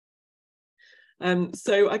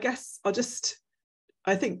So I guess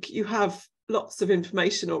I think you have lots of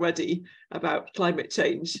information already about climate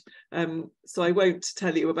change. So I won't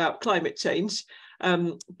tell you about climate change,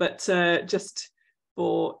 but just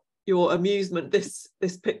for your amusement, this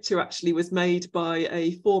picture actually was made by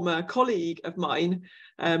a former colleague of mine,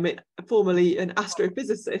 formerly an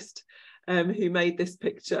astrophysicist, who made this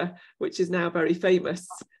picture, which is now very famous,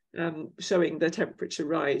 showing the temperature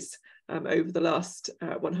rise over the last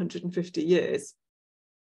 150 years.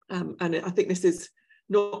 And I think this is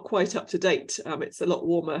not quite up to date. It's a lot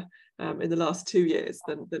warmer in the last 2 years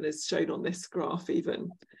than is shown on this graph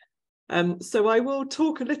even. So I will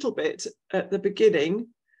talk a little bit at the beginning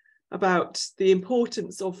about the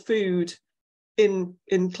importance of food in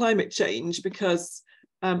climate change, because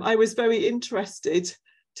I was very interested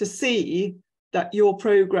to see that your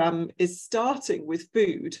programme is starting with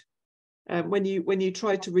food. When you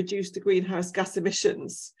try to reduce the greenhouse gas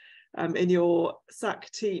emissions in your SAC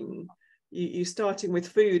team, you're starting with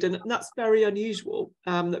food, and that's very unusual,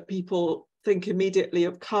 that people think immediately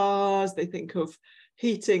of cars, they think of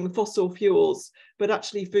heating, fossil fuels, but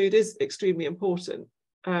actually food is extremely important.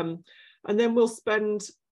 And then we'll spend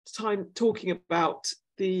time talking about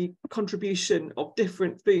the contribution of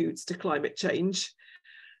different foods to climate change.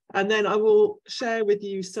 And then I will share with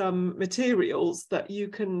you some materials that you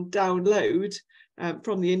can download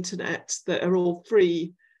from the internet that are all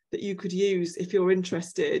free, that you could use if you're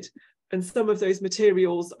interested. And some of those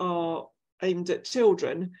materials are aimed at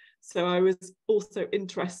children. So I was also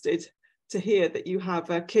interested to hear that you have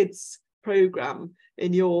a kids programme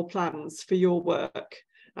in your plans for your work.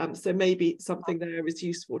 So maybe something there is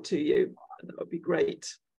useful to you, and that would be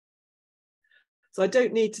great. So I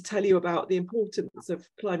don't need to tell you about the importance of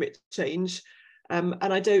climate change, and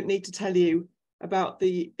I don't need to tell you about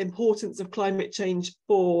the importance of climate change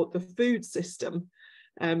for the food system.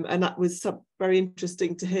 And that was very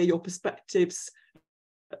interesting to hear your perspectives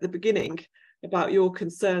at the beginning about your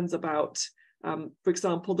concerns about, for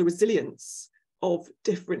example, the resilience of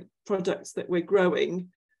different products that we're growing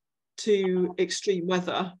to extreme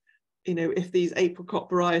weather. You know, if these apricot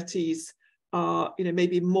varieties are, you know,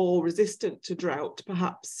 maybe more resistant to drought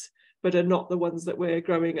perhaps, but are not the ones that we're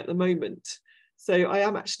growing at the moment. So I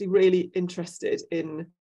am actually really interested in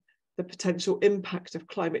the potential impact of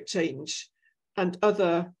climate change and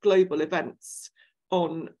other global events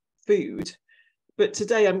on food. But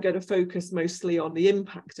today I'm going to focus mostly on the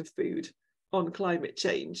impact of food on climate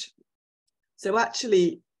change. So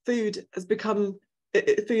actually food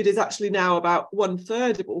is actually now about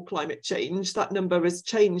 1/3 of all climate change. That number has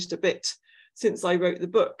changed a bit since I wrote the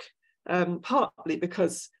book, partly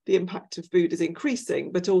because the impact of food is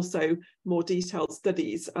increasing, but also more detailed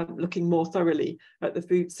studies looking more thoroughly at the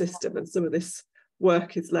food system. And some of this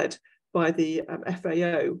work is led by the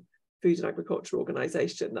FAO, Food and Agriculture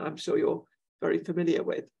Organization, that I'm sure you're very familiar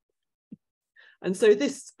with. And so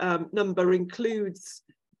this number includes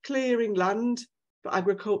clearing land for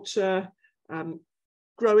agriculture,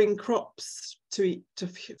 growing crops to eat,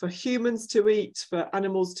 for humans to eat, for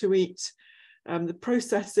animals to eat, the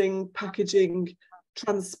processing, packaging,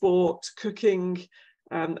 transport, cooking,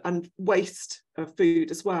 and waste of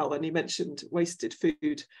food as well. And you mentioned wasted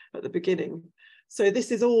food at the beginning. So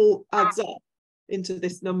this is all adds up into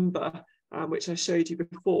this number, which I showed you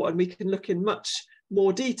before. And we can look in much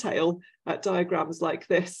more detail at diagrams like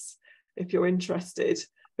this if you're interested.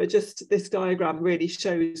 But just this diagram really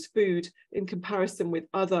shows food in comparison with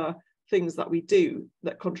other things that we do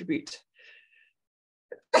that contribute.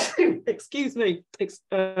 Excuse me, it's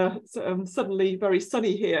suddenly very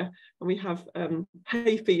sunny here, and we have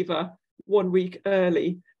hay fever 1 week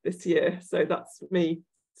early this year, so that's me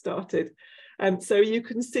started. So you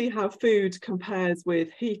can see how food compares with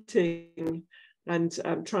heating and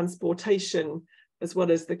transportation, as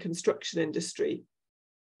well as the construction industry.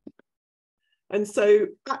 And so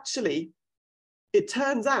actually, it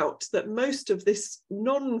turns out that most of this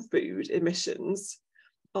non-food emissions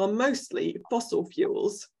are mostly fossil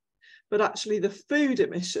fuels, but actually the food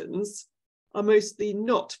emissions are mostly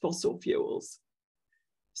not fossil fuels.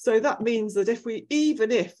 So that means that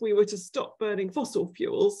even if we were to stop burning fossil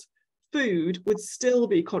fuels, food would still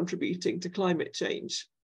be contributing to climate change.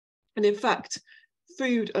 And in fact,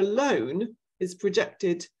 food alone is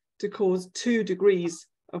projected to cause 2 degrees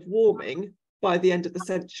of warming by the end of the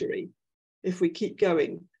century, if we keep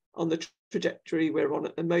going on the trajectory we're on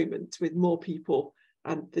at the moment with more people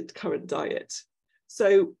and the current diet.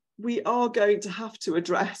 So we are going to have to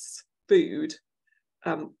address food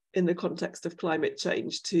in the context of climate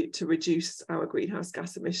change to reduce our greenhouse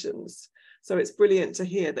gas emissions. So it's brilliant to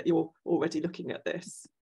hear that you're already looking at this.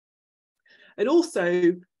 And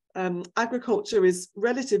also, agriculture is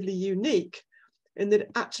relatively unique in that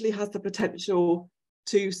it actually has the potential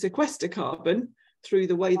to sequester carbon through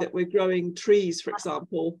the way that we're growing trees, for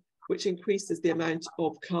example, which increases the amount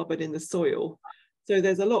of carbon in the soil. So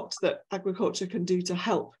there's a lot that agriculture can do to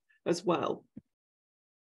help as well.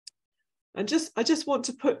 And I just want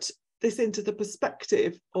to put this into the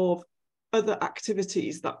perspective of other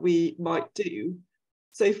activities that we might do.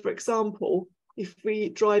 So for example, if we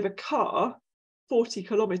drive a car 40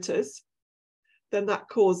 kilometers, then that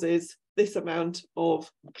causes this amount of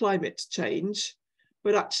climate change.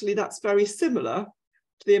 But actually that's very similar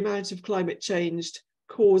to the amount of climate change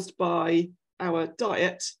caused by our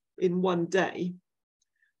diet in one day.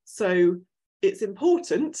 So it's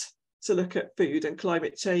important to look at food and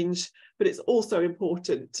climate change, but it's also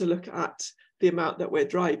important to look at the amount that we're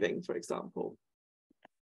driving, for example.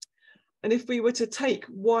 And if we were to take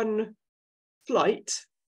one flight,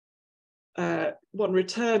 one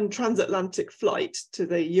return transatlantic flight to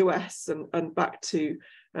the US and back to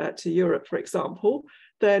Europe, for example,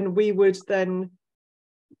 then we would then,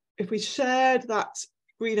 if we shared that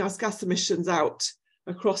greenhouse gas emissions out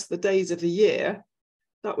across the days of the year,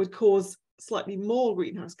 that would cause slightly more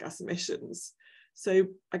greenhouse gas emissions. So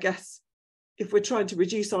I guess if we're trying to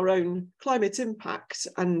reduce our own climate impact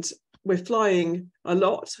and we're flying a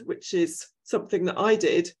lot, which is something that I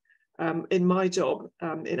did in my job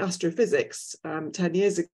in astrophysics 10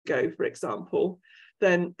 years ago, for example,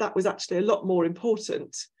 then that was actually a lot more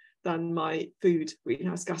important than my food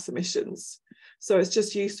greenhouse gas emissions. So it's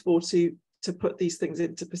just useful to put these things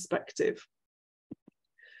into perspective.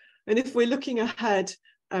 And if we're looking ahead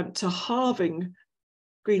to halving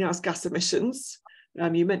greenhouse gas emissions,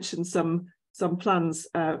 you mentioned some plans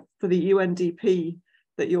for the UNDP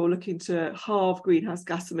that you're looking to halve greenhouse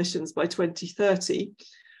gas emissions by 2030,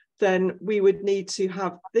 then we would need to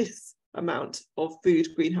have this amount of food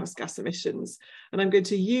greenhouse gas emissions. And I'm going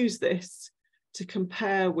to use this to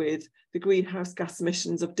compare with the greenhouse gas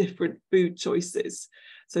emissions of different food choices.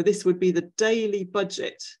 So this would be the daily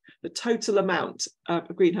budget, the total amount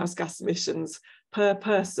of greenhouse gas emissions per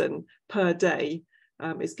person per day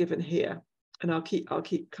is given here. And I'll keep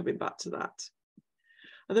coming back to that.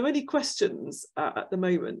 Are there any questions at the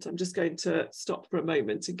moment? I'm just going to stop for a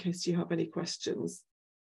moment in case you have any questions.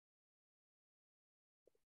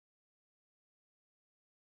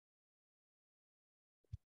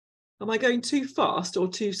 Am I going too fast or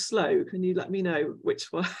too slow? Can you let me know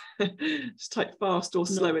which one? Just type fast or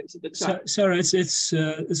slow into the chat. Sarah,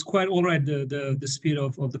 it's quite all right, the speed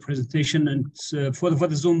of the presentation, and for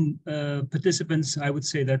the Zoom participants, I would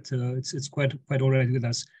say that it's quite all right with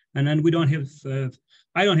us. And then we don't have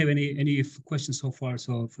I don't have any questions so far.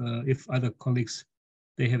 So if other colleagues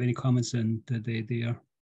they have any comments, and they are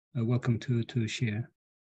welcome to share.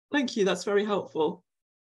 Thank you. That's very helpful.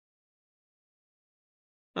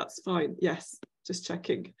 That's fine. Yes, just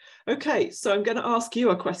checking. Okay, so I'm going to ask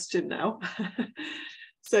you a question now.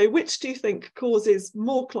 So which do you think causes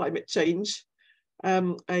more climate change?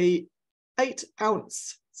 A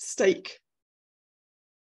 8-ounce steak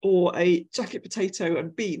or a jacket potato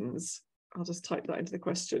and beans? I'll just type that into the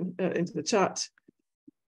question, into the chat.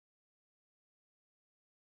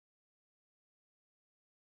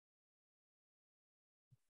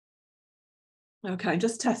 Okay, I'm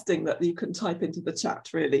just testing that you can type into the chat,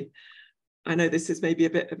 really. I know this is maybe a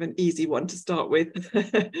bit of an easy one to start with.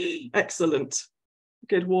 Excellent.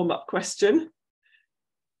 Good warm-up question.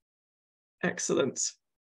 Excellent.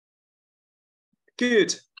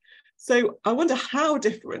 Good. So I wonder how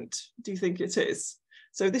different do you think it is?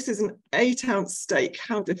 So this is an 8-ounce steak.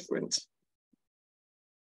 How different?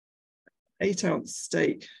 8-ounce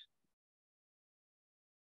steak.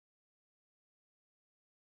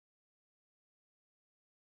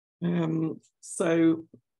 So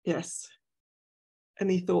yes,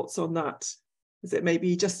 any thoughts on that? Is it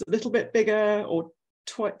maybe just a little bit bigger, or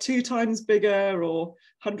 2 times bigger, or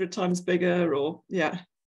 100 times bigger, or yeah?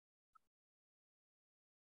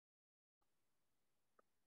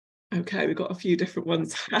 Okay, we've got a few different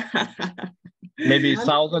ones. Maybe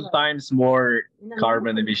 1,000 times more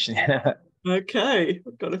carbon emission. Okay,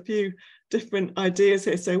 we've got a few different ideas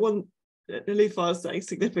here. So one, Nilüfer is saying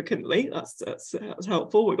significantly. That's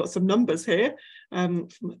helpful. We've got some numbers here from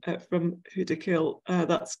Hudakil.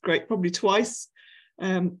 That's great. Probably twice.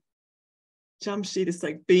 Jamshid is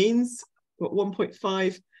saying beans. Got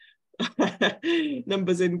 1.5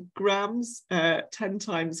 numbers in grams. 10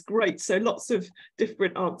 times. Great. So lots of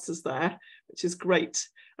different answers there, which is great.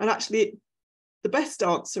 And actually, the best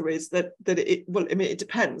answer is that well, I mean, it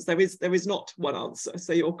depends. There is not one answer.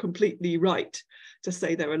 So you're completely right to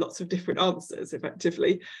say there are lots of different answers,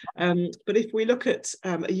 effectively. But if we look at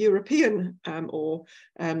a European or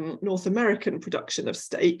North American production of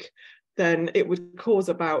steak, then it would cause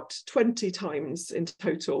about 20 times in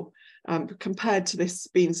total compared to this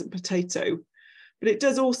beans and potato. But it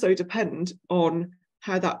does also depend on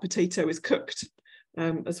how that potato is cooked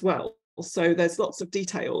as well. So there's lots of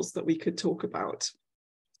details that we could talk about.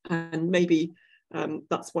 And maybe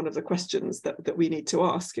that's one of the questions that we need to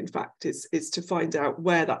ask, in fact, is to find out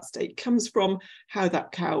where that steak comes from, how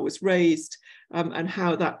that cow was raised, and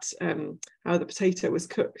how the potato was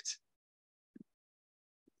cooked.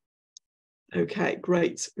 Okay,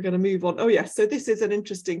 great. We're going to move on. Oh, yes. So this is an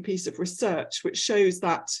interesting piece of research which shows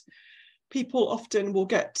that people often will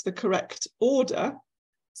get the correct order.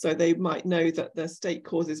 So they might know that the steak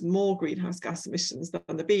causes more greenhouse gas emissions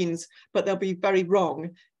than the beans, but they'll be very wrong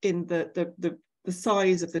in the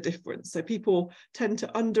size of the difference. So people tend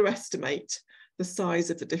to underestimate the size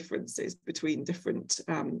of the differences between different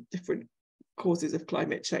causes of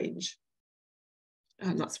climate change.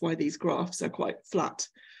 And that's why these graphs are quite flat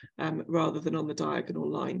rather than on the diagonal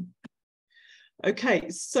line. Okay,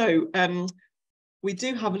 so we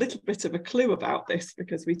do have a little bit of a clue about this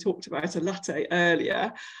because we talked about a latte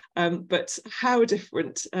earlier, but how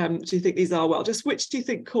different do you think these are? Well, just which do you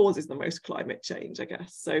think causes the most climate change, I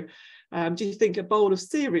guess? So do you think a bowl of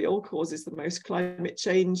cereal causes the most climate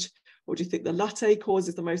change? Or do you think the latte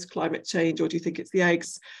causes the most climate change? Or do you think it's the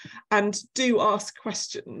eggs? And do ask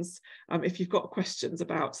questions if you've got questions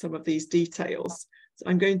about some of these details. So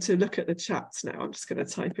I'm going to look at the chats now. I'm just going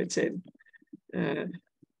to type it in.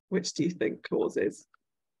 Which do you think causes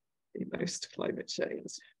the most climate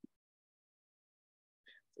change?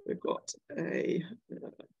 So we've got a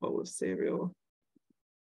bowl of cereal,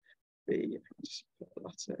 B,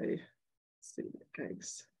 latte, C,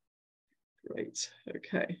 eggs. Great,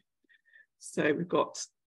 okay. So we've got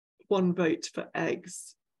 1 vote for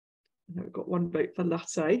eggs, and we've got 1 vote for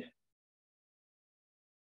latte.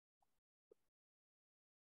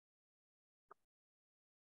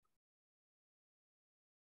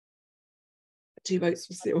 Two votes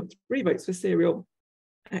for cereal, 3 votes for cereal.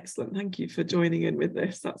 Excellent, thank you for joining in with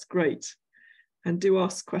this, that's great. And do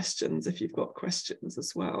ask questions if you've got questions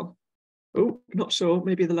as well. Oh, not sure,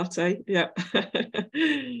 maybe the latte, yeah.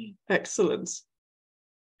 Excellent.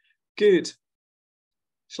 Good.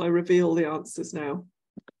 Shall I reveal the answers now?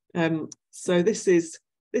 So this is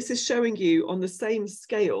showing you on the same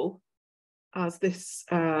scale as this.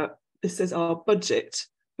 This is our budget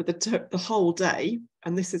for the whole day,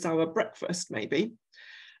 and this is our breakfast maybe.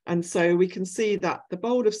 And so we can see that the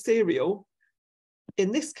bowl of cereal,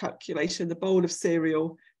 in this calculation, the bowl of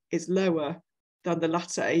cereal is lower than the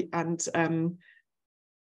latte, and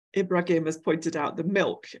Ibrahim has pointed out the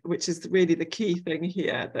milk, which is really the key thing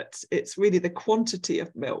here, that it's really the quantity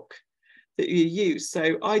of milk that you use.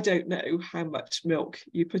 So I don't know how much milk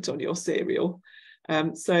you put on your cereal.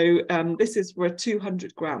 This is for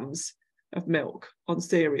 200 grams of milk on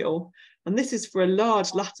cereal. And this is for a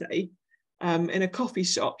large latte. In a coffee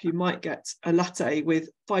shop, you might get a latte with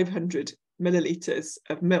 500 millilitres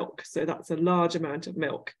of milk. So that's a large amount of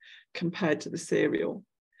milk compared to the cereal.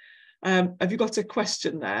 Have you got a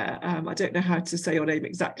question there? I don't know how to say your name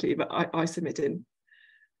exactly, but I submit in.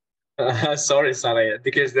 Sorry, Sarah,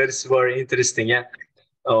 because that is very interesting. Yeah.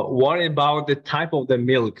 What about the type of the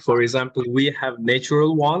milk? For example, we have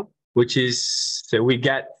natural one, which is we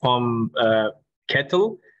get from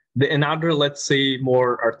cattle. Another, let's say,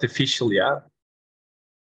 more artificial. Yeah.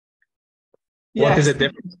 Yes. What is the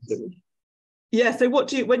difference? Yeah, so what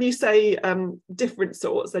do you, when you say different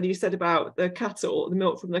sorts, then you said about the cattle, the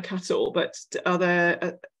milk from the cattle, but are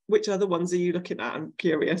there, which other ones are you looking at? I'm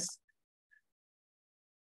curious.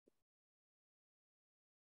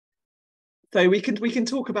 So we can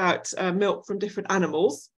talk about milk from different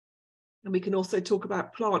animals, and we can also talk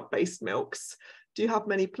about plant-based milks. Do you have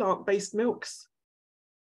many plant-based milks?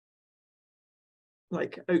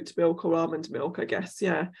 Like oat milk or almond milk, I guess,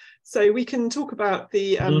 yeah. So we can talk about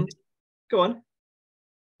the, go on.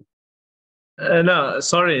 No,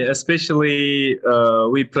 sorry, especially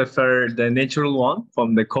we prefer the natural one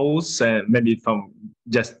from the cows and maybe from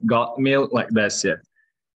just goat milk like this, yeah.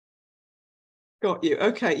 Got you,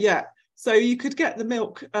 okay, yeah. So you could get the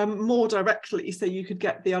milk more directly, so you could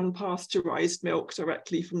get the unpasteurized milk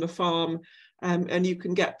directly from the farm, and you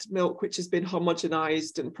can get milk which has been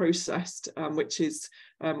homogenized and processed, which is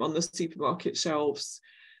on the supermarket shelves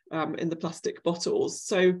in the plastic bottles.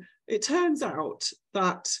 So it turns out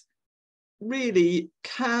that really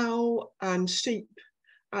cow and sheep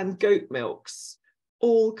and goat milks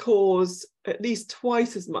all cause at least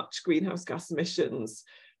twice as much greenhouse gas emissions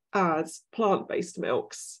as plant-based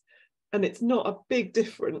milks. And it's not a big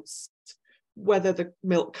difference whether the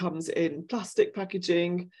milk comes in plastic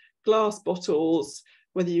packaging, glass bottles,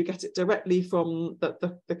 whether you get it directly from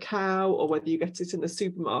the cow or whether you get it in the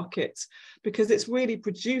supermarket, because it's really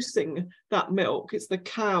producing that milk. It's the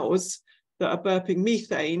cows that are burping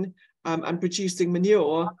methane and producing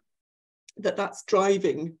manure that's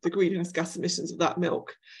driving the greenhouse gas emissions of that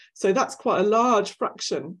milk. So that's quite a large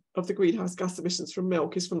fraction of the greenhouse gas emissions from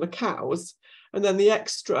milk is from the cows. And then the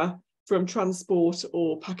extra from transport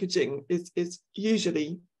or packaging is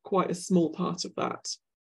usually quite a small part of that.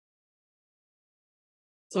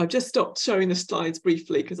 So I've just stopped showing the slides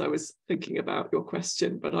briefly because I was thinking about your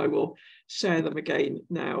question, but I will share them again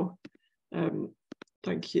now.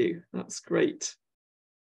 Thank you, that's great.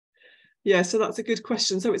 Yeah, so that's a good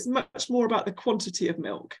question. So it's much more about the quantity of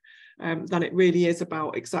milk than it really is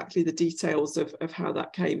about exactly the details of how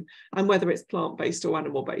that came. And whether it's plant-based or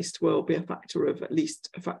animal-based will be a factor of at least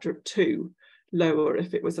a factor of 2 lower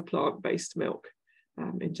if it was a plant-based milk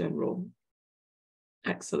in general.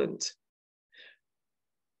 Excellent.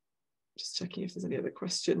 Just checking if there's any other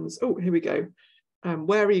questions. Oh, here we go.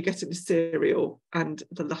 Where are you getting the cereal and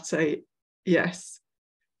the latte? Yes.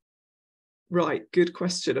 Right, good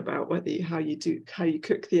question about whether how you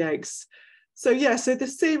cook the eggs. So yeah, so the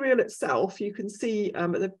cereal itself, you can see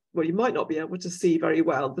well, you might not be able to see very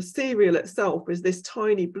well. The cereal itself is this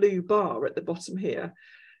tiny blue bar at the bottom here.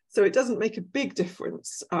 So it doesn't make a big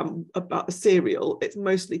difference about the cereal. It's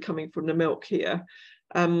mostly coming from the milk here.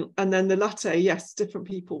 And then the latte, yes, different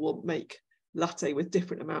people will make latte with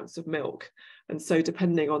different amounts of milk. And so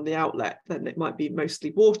depending on the outlet, then it might be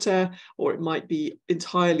mostly water or it might be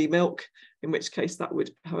entirely milk, in which case that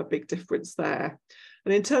would have a big difference there.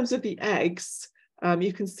 And in terms of the eggs,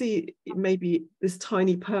 you can see maybe this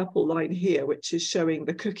tiny purple line here, which is showing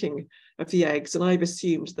the cooking of the eggs. And I've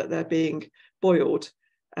assumed that they're being boiled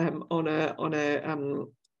on an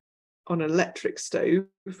electric stove.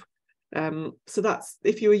 So that's,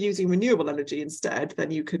 if you were using renewable energy instead,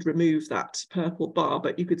 then you could remove that purple bar,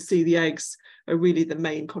 but you could see the eggs are really the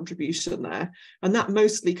main contribution there. And that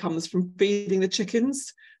mostly comes from feeding the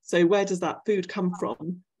chickens. So where does that food come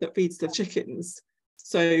from that feeds the chickens?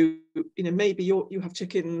 So, you know, maybe you have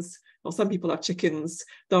chickens, or some people have chickens,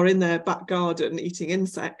 they're in their back garden eating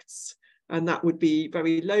insects, and that would be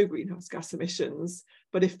very low greenhouse gas emissions.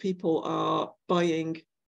 But if people are buying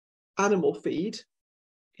animal feed,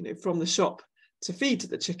 you know, from the shop to feed to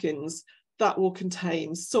the chickens, that will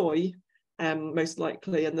contain soy, most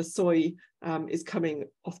likely, and the soy is coming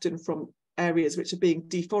often from areas which are being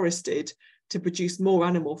deforested to produce more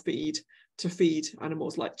animal feed to feed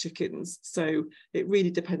animals like chickens. So it really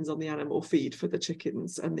depends on the animal feed for the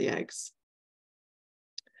chickens and the eggs.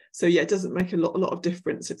 So yeah, it doesn't make a lot of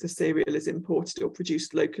difference if the cereal is imported or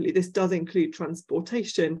produced locally. This does include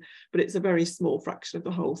transportation, but it's a very small fraction of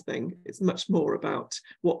the whole thing. It's much more about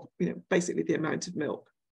what, you know, basically the amount of milk.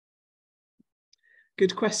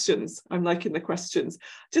 Good questions. I'm liking the questions.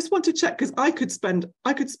 Just want to check, because I could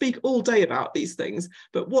speak all day about these things,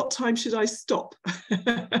 but what time should I stop?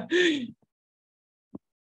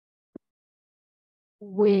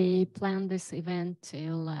 We plan this event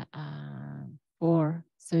till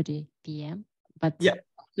 4:30 p.m. But yeah,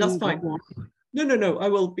 that's fine. No, I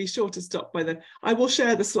will be sure to stop by then. I will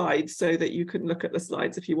share the slides so that you can look at the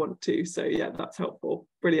slides if you want to. So yeah, that's helpful.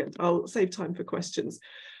 Brilliant. I'll save time for questions.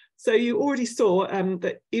 So you already saw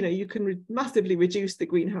that, you know, you can massively reduce the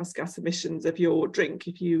greenhouse gas emissions of your drink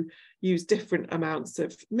if you use different amounts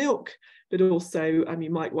of milk, but also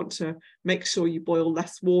you might want to make sure you boil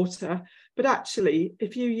less water. But actually,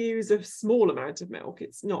 if you use a small amount of milk,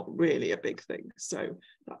 it's not really a big thing. So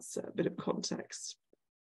that's a bit of context.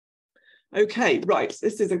 Okay, right,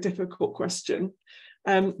 this is a difficult question.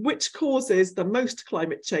 Which causes the most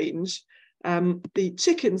climate change? The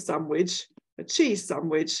chicken sandwich, a cheese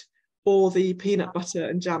sandwich, or the peanut butter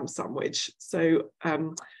and jam sandwich? So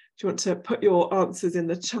do you want to put your answers in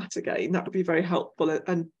the chat again? That would be very helpful,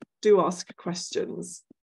 and do ask questions.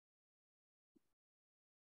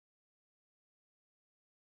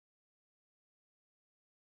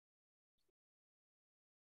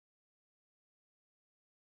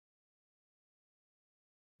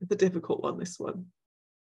 It's a difficult one, this one.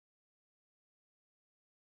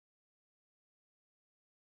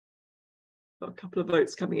 Got a couple of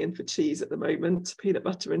votes coming in for cheese at the moment, peanut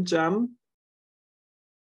butter and jam.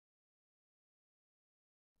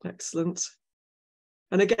 Excellent.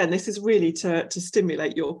 And again, this is really to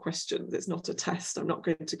stimulate your questions. It's not a test. I'm not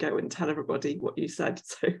going to go and tell everybody what you said.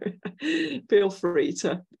 So feel free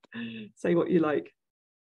to say what you like.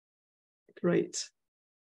 Great.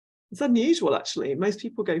 It's unusual, actually. Most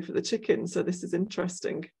people go for the chicken, so this is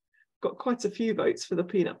interesting. Got quite a few votes for the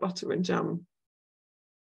peanut butter and jam.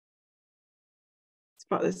 In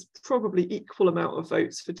fact, there's probably equal amount of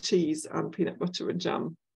votes for cheese and peanut butter and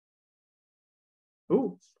jam.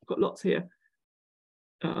 Oh, I've got lots here.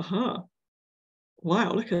 Wow,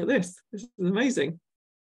 look at this. This is amazing.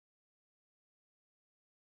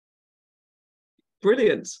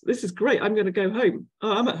 Brilliant. This is great. I'm going to go home.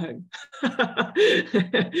 Oh, I'm at home.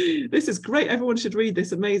 This is great. Everyone should read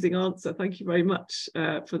this amazing answer. Thank you very much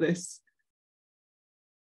for this.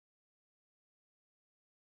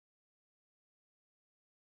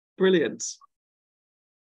 Brilliant.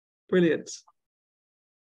 Brilliant.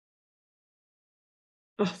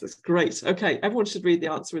 Oh, that's great. Okay, everyone should read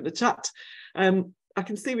the answer in the chat. I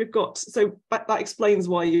can see we've got, so that explains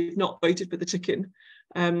why you've not voted for the chicken.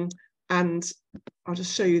 And I'll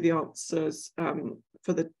just show you the answers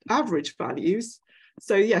for the average values.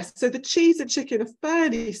 So yes, so the cheese and chicken are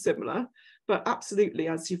fairly similar, but absolutely,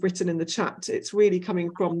 as you've written in the chat, it's really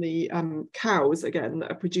coming from the cows, again,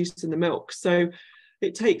 that are producing the milk. So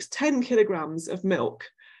it takes 10 kilograms of milk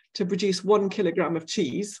to produce 1 kilogram of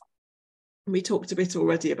cheese. And we talked a bit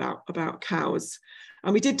already about cows.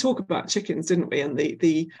 And we did talk about chickens, didn't we? And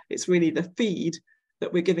it's really the feed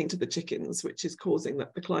that we're giving to the chickens, which is causing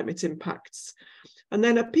the climate impacts. And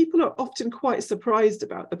then people are often quite surprised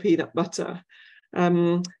about the peanut butter.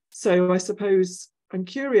 So I suppose I'm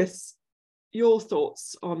curious your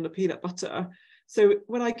thoughts on the peanut butter. So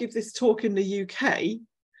when I give this talk in the UK,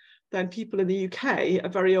 then people in the UK are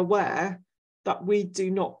very aware that we do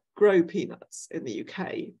not grow peanuts in the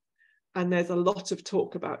UK. And there's a lot of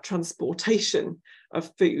talk about transportation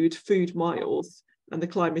of food miles, and the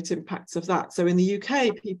climate impacts of that. So in the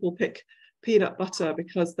UK, people pick peanut butter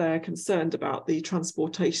because they're concerned about the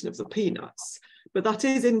transportation of the peanuts. But that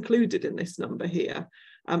is included in this number here,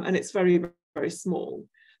 and it's very, very small.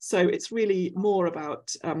 So it's really more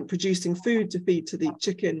about producing food to feed to the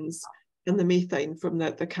chickens and the methane from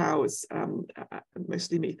the cows,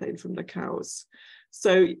 mostly methane from the cows.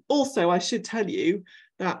 So also, I should tell you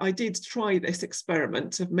that I did try this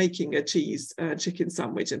experiment of making a cheese chicken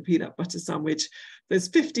sandwich and peanut butter sandwich. There's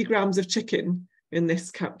 50 grams of chicken in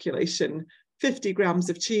this calculation, 50 grams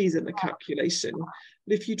of cheese in the calculation.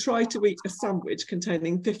 But if you try to eat a sandwich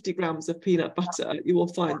containing 50 grams of peanut butter, you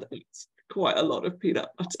will find that it's quite a lot of peanut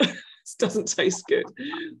butter. It doesn't taste good.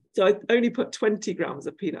 So I only put 20 grams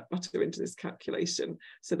of peanut butter into this calculation.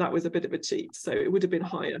 So that was a bit of a cheat. So it would have been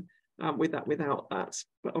higher without that.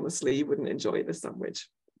 But honestly, you wouldn't enjoy the sandwich.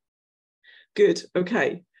 Good.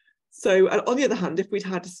 Okay. So on the other hand, if we'd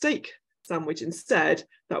had a steak sandwich instead,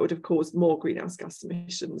 that would have caused more greenhouse gas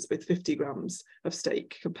emissions with 50 grams of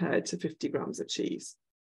steak compared to 50 grams of cheese.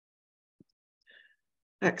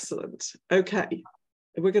 Excellent. Okay.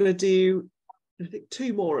 We're going to do, I think,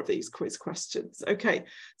 2 more of these quiz questions. Okay.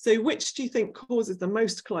 So which do you think causes the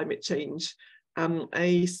most climate change?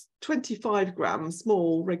 A 25-gram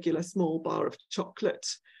regular small bar of chocolate,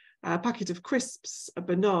 a packet of crisps, a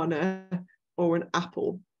banana, or an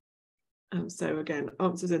apple? So again,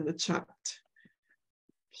 answers in the chat,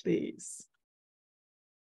 please.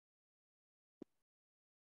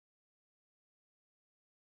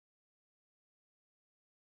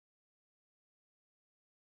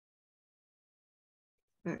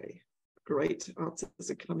 Okay, great, answers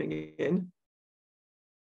are coming in.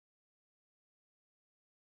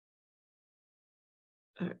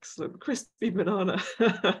 Excellent, crispy banana.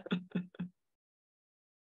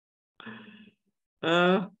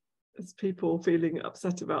 There's people feeling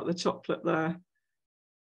upset about the chocolate there.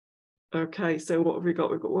 Okay, so what have we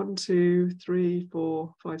got? We've got 1, 2, 3,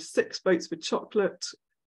 4, 5, 6 votes for chocolate.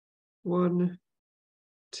 1,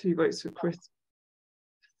 2 votes for crisps.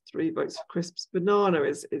 3 votes for crisps. Banana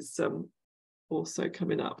is also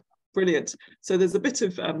coming up. Brilliant. So there's a bit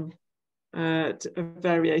of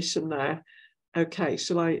variation there. Okay,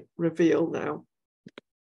 shall I reveal now?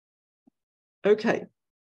 Okay,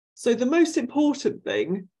 so the most important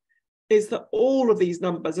thing is that all of these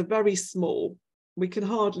numbers are very small. We can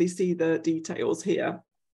hardly see the details here.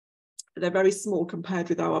 They're very small compared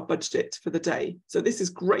with our budget for the day. So this is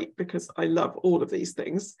great because I love all of these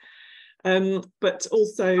things. But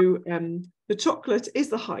also the chocolate is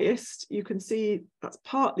the highest. You can see that's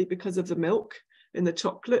partly because of the milk in the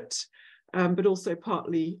chocolate, but also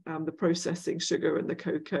partly the processing sugar and the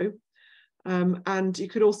cocoa. And you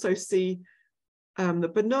could also see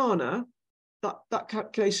the banana, that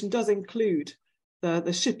calculation does include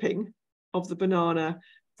the shipping of the banana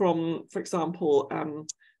from, for example,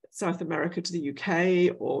 South America to the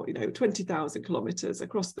UK, or 20,000 kilometers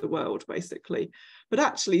across the world, basically. But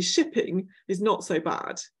actually, shipping is not so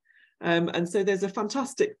bad. And so there's a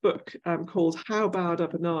fantastic book called How Bad Are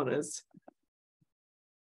Bananas?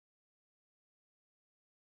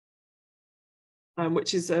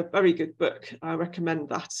 Which is a very good book. I recommend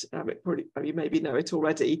that. You maybe know it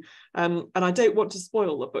already. And I don't want to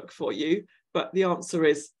spoil the book for you, but the answer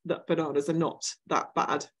is that bananas are not that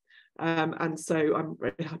bad. And so I'm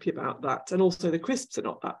very happy about that. And also the crisps are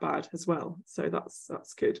not that bad as well. So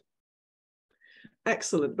that's good.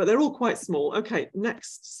 Excellent, but they're all quite small. Okay,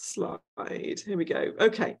 next slide. Here we go.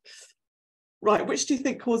 Okay. Right, which do you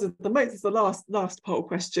think causes the most? This is the last poll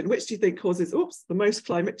question. Which do you think causes, the most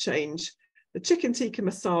climate change? The chicken tikka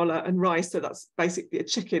masala and rice, so that's basically a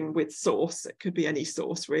chicken with sauce. It could be any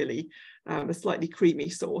sauce, really, a slightly creamy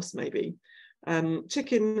sauce, maybe.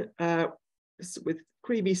 Chicken with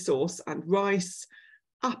creamy sauce and rice,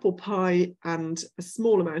 apple pie and a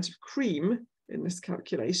small amount of cream in this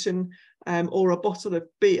calculation, or a bottle of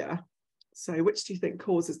beer. So which do you think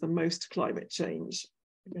causes the most climate change?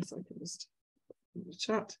 I guess I can just in the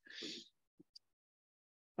chat.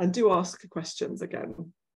 And do ask questions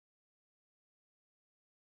again.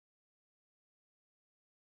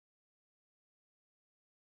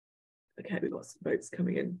 Okay, we've got some votes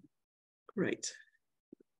coming in. Great.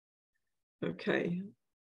 Okay.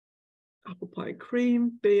 Apple pie,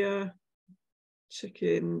 cream, beer,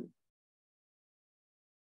 chicken.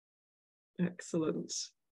 Excellent.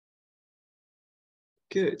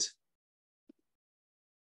 Good.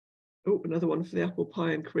 Oh, another one for the apple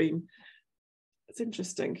pie and cream. That's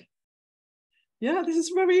interesting. Yeah, this is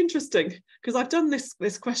very interesting, because I've done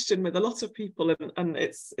this question with a lot of people, and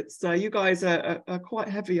it's you guys are quite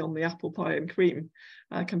heavy on the apple pie and cream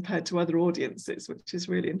compared to other audiences, which is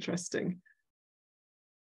really interesting.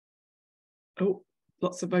 Oh,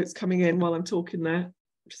 lots of votes coming in while I'm talking there.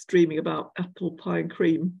 Just dreaming about apple pie and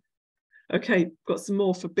cream. Okay, got some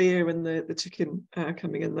more for beer and the chicken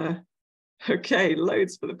coming in there. Okay,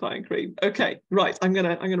 loads for the pie and cream. Okay, right, I'm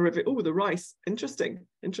gonna review. Oh, the rice. Interesting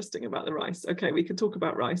about the rice. Okay, we can talk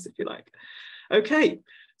about rice if you like. Okay,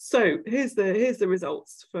 so here's the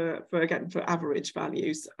results for average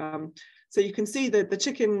values. So you can see that the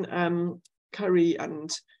chicken curry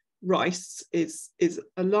and rice is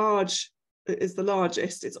the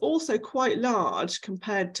largest. It's also quite large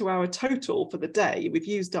compared to our total for the day. We've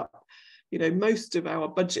used up, most of our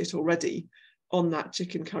budget already on that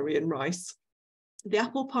chicken curry and rice. The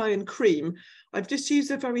apple pie and cream, I've just used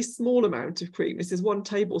a very small amount of cream. This is 1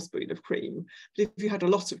 tablespoon of cream. But if you had a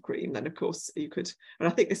lot of cream, then of course you could, and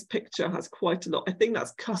I think this picture has quite a lot. I think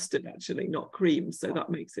that's custard actually, not cream. So that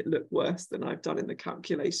makes it look worse than I've done in the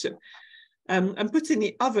calculation. And putting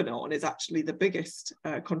the oven on is actually the biggest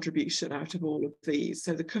contribution out of all of these.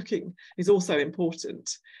 So the cooking is also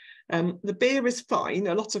important. The beer is fine.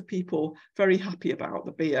 A lot of people very happy about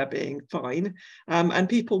the beer being fine. And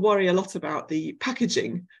people worry a lot about the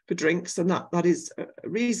packaging for drinks, and that is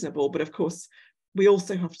reasonable. But of course, we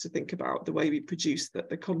also have to think about the way we produce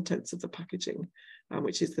the contents of the packaging,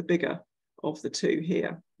 which is the bigger of the two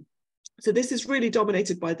here. So this is really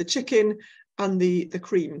dominated by the chicken and the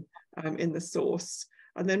cream in the sauce.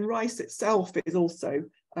 And then rice itself is also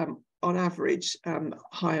on average,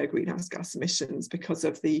 higher greenhouse gas emissions because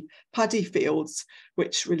of the paddy fields,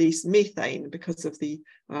 which release methane because of the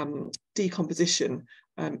decomposition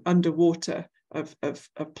underwater of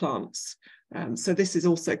plants. So this is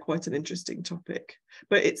also quite an interesting topic,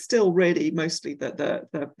 but it's still really mostly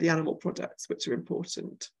the animal products which are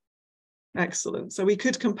important. Excellent. So we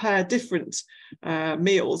could compare different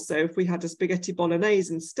meals. So if we had a spaghetti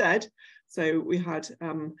bolognese instead, so we had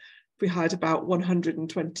about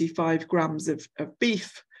 125 grams of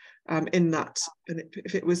beef in that, and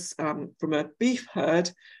if it was from a beef herd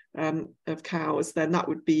of cows, then that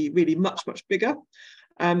would be really much bigger.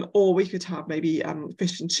 Or we could have maybe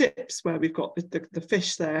fish and chips, where we've got the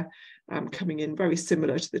fish there coming in very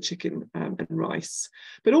similar to the chicken and rice.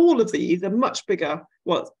 But all of these are much bigger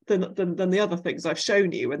than the other things I've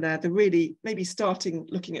shown you, and they're really maybe starting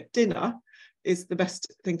looking at dinner is the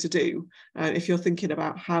best thing to do if you're thinking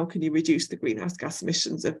about how can you reduce the greenhouse gas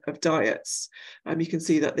emissions of diets. You can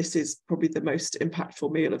see that this is probably the most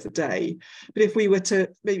impactful meal of the day. But if we were to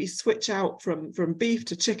maybe switch out from beef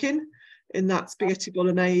to chicken in that spaghetti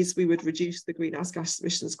bolognese, we would reduce the greenhouse gas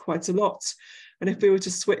emissions quite a lot. And if we were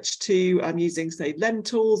to switch to using, say,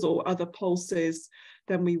 lentils or other pulses,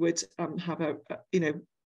 then we would have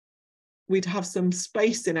we'd have some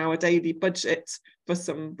space in our daily budget for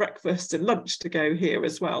some breakfast and lunch to go here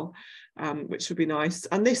as well, which would be nice.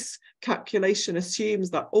 And this calculation assumes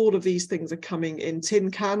that all of these things are coming in tin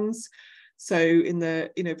cans. So in the,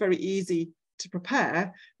 very easy to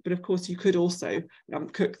prepare, but of course you could also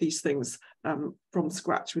cook these things from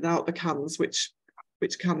scratch without the cans, which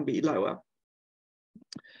can be lower.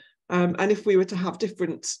 And if we were to have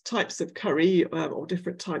different types of curry or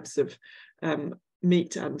different types of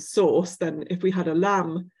meat and sauce, then if we had a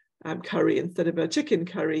lamb curry instead of a chicken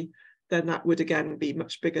curry, then that would again be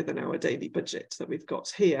much bigger than our daily budget that we've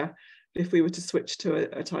got here. If we were to switch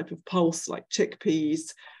to a type of pulse like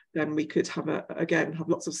chickpeas, then we could have have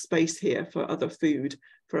lots of space here for other food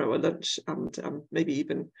for our lunch, and maybe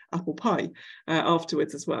even apple pie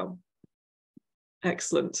afterwards as well.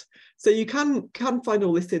 Excellent. So you can find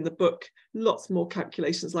all this in the book, lots more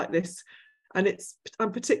calculations like this. And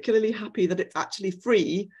I'm particularly happy that it's actually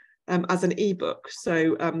free as an ebook.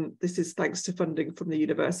 So this is thanks to funding from the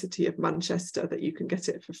University of Manchester that you can get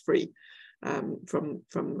it for free from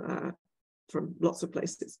lots of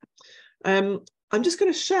places. I'm just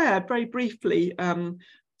going to share very briefly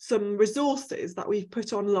some resources that we've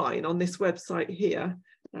put online on this website here.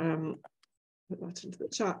 Put that into the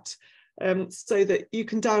chat. So that you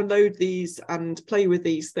can download these and play with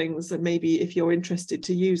these things, and maybe if you're interested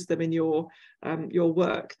to use them in your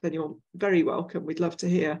work, then you're very welcome. We'd love to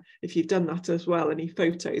hear if you've done that as well. Any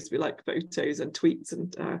photos, we like photos and tweets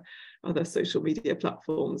and other social media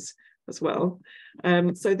platforms as well.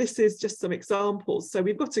 So this is just some examples. So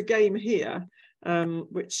we've got a game here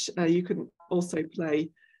which you can also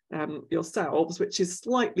play yourselves, which is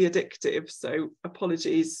slightly addictive, so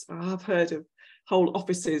apologies. I've heard of whole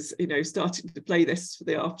offices starting to play this for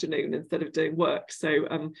the afternoon instead of doing work, so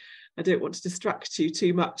I don't want to distract you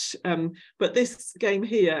too much, but this game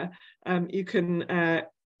here, you can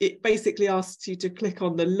it basically asks you to click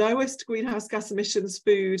on the lowest greenhouse gas emissions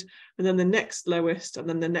food, and then the next lowest, and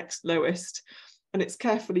then the next lowest, and it's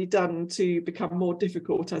carefully done to become more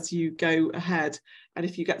difficult as you go ahead, and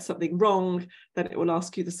if you get something wrong, then it will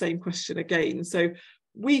ask you the same question again. So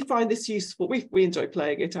we find this useful. We enjoy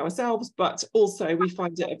playing it ourselves, but also we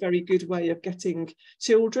find it a very good way of getting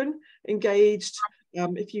children engaged.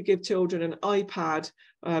 If you give children an iPad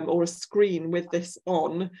or a screen with this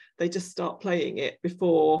on, they just start playing it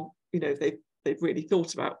before they've really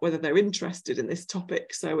thought about whether they're interested in this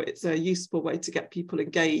topic. So it's a useful way to get people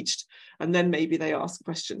engaged, and then maybe they ask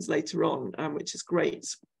questions later on, which is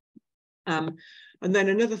great. And then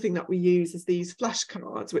another thing that we use is these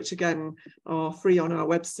flashcards, which again are free on our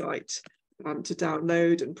website to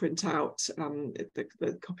download and print out.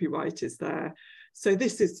 The copyright is there. So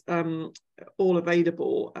this is all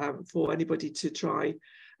available for anybody to try.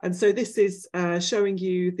 And so this is showing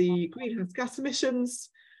you the greenhouse gas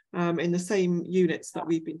emissions in the same units that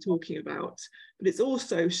we've been talking about, but it's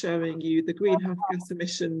also showing you the greenhouse gas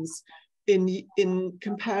emissions in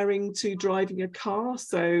comparing to driving a car.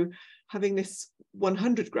 So having this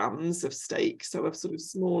 100 grams of steak, so a sort of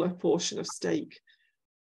smaller portion of steak,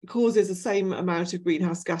 causes the same amount of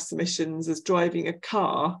greenhouse gas emissions as driving a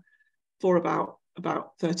car for about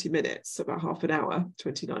 30 minutes, about half an hour,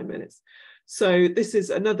 29 minutes. So this is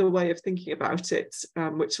another way of thinking about it,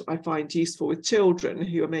 which I find useful with children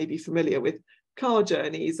who are maybe familiar with car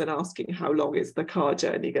journeys and asking how long is the car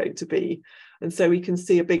journey going to be. And so we can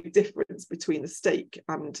see a big difference between the steak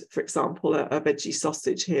and, for example, a veggie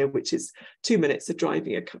sausage here, which is 2 minutes of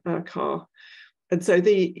driving a car. And so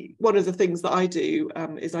one of the things that I do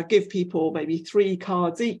is I give people maybe 3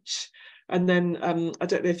 cards each. And then I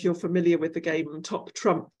don't know if you're familiar with the game Top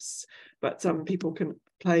Trumps, but people can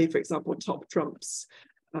play, for example, Top Trumps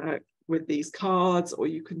with these cards, or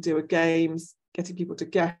you can do a game getting people to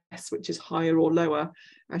guess which is higher or lower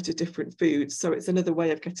out of different foods. So it's another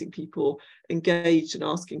way of getting people engaged and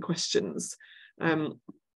asking questions.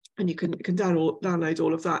 And you can download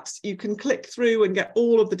all of that. You can click through and get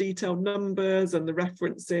all of the detailed numbers and the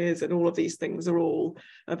references, and all of these things are all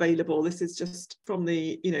available. This is just from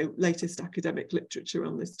the latest academic literature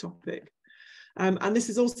on this topic. And this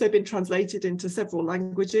has also been translated into several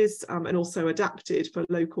languages and also adapted for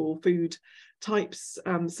local food types.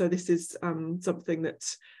 So this is something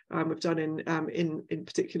that we've done in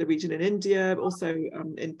particular region in India, also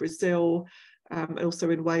in Brazil,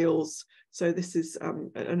 also in Wales. So this is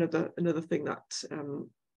another thing that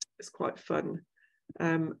is quite fun.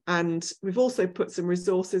 And we've also put some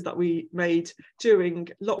resources that we made during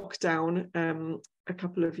lockdown a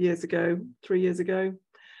couple of years ago, 3 years ago,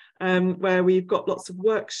 where we've got lots of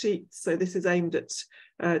worksheets. So this is aimed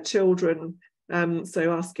at children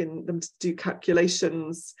So asking them to do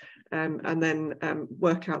calculations and then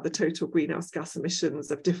work out the total greenhouse gas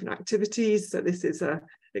emissions of different activities. So this is an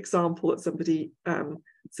example that somebody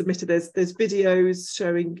submitted. There's videos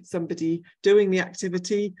showing somebody doing the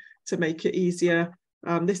activity to make it easier.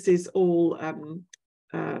 This is all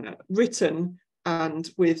written and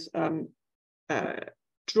with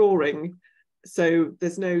drawing. So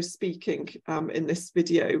there's no speaking in this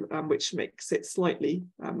video, which makes it slightly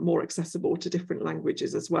more accessible to different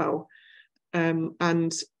languages as well.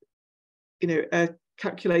 And, you know,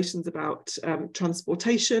 calculations about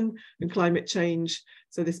transportation and climate change.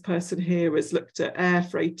 So this person here has looked at air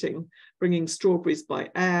freighting, bringing strawberries by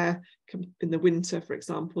air. In the winter, for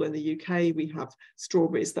example, in the UK, we have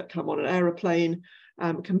strawberries that come on an aeroplane.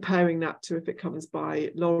 Comparing that to if it comes by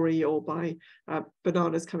lorry or by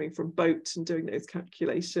bananas coming from boat, and doing those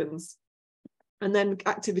calculations. And then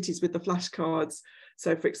activities with the flashcards.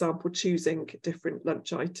 So, for example, choosing different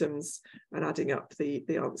lunch items and adding up the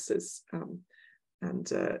answers,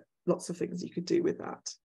 and lots of things you could do with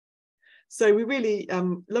that. So we really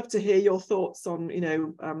love to hear your thoughts on, you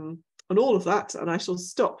know, on all of that. And I shall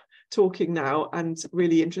stop talking now, and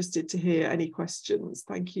really interested to hear any questions.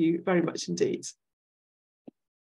 Thank you very much indeed.